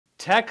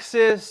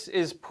Texas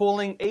is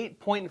pulling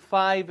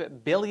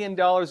 $8.5 billion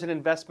in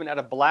investment out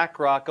of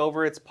BlackRock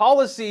over its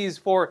policies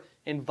for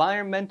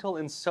environmental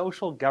and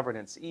social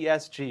governance,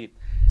 ESG.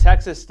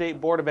 Texas State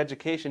Board of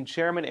Education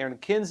Chairman Aaron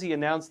Kinsey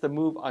announced the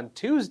move on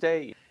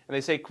Tuesday, and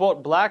they say,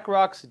 quote,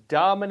 BlackRock's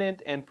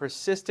dominant and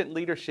persistent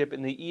leadership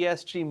in the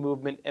ESG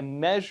movement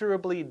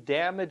immeasurably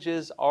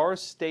damages our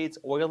state's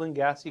oil and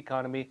gas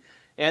economy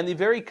and the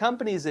very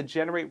companies that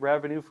generate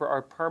revenue for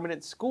our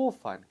permanent school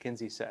fund,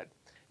 Kinsey said.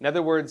 In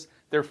other words,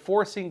 they're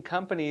forcing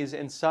companies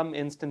in some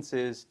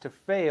instances to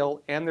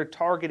fail, and they're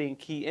targeting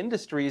key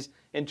industries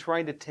and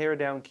trying to tear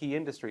down key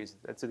industries.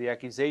 That's what the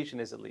accusation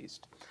is, at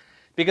least.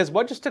 Because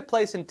what just took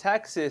place in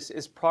Texas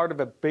is part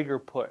of a bigger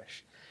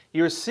push.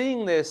 You're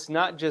seeing this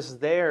not just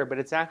there, but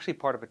it's actually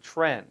part of a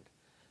trend.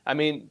 I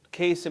mean,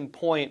 case in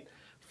point,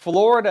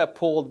 Florida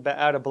pulled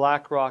out of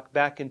BlackRock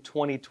back in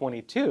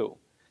 2022.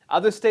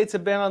 Other states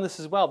have been on this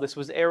as well. This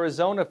was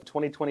Arizona for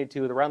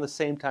 2022, around the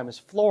same time as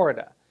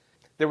Florida.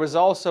 There was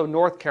also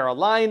North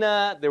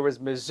Carolina, there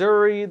was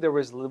Missouri, there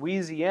was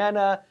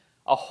Louisiana,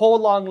 a whole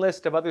long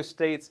list of other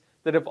states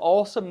that have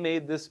also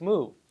made this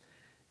move.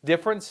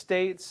 Different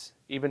states,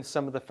 even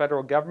some of the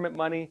federal government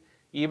money,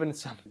 even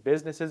some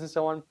businesses and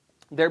so on,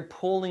 they're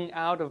pulling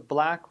out of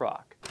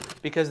BlackRock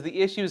because the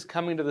issue is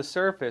coming to the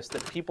surface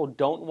that people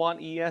don't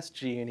want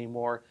ESG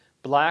anymore.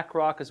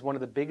 BlackRock is one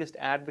of the biggest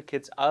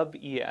advocates of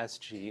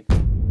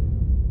ESG.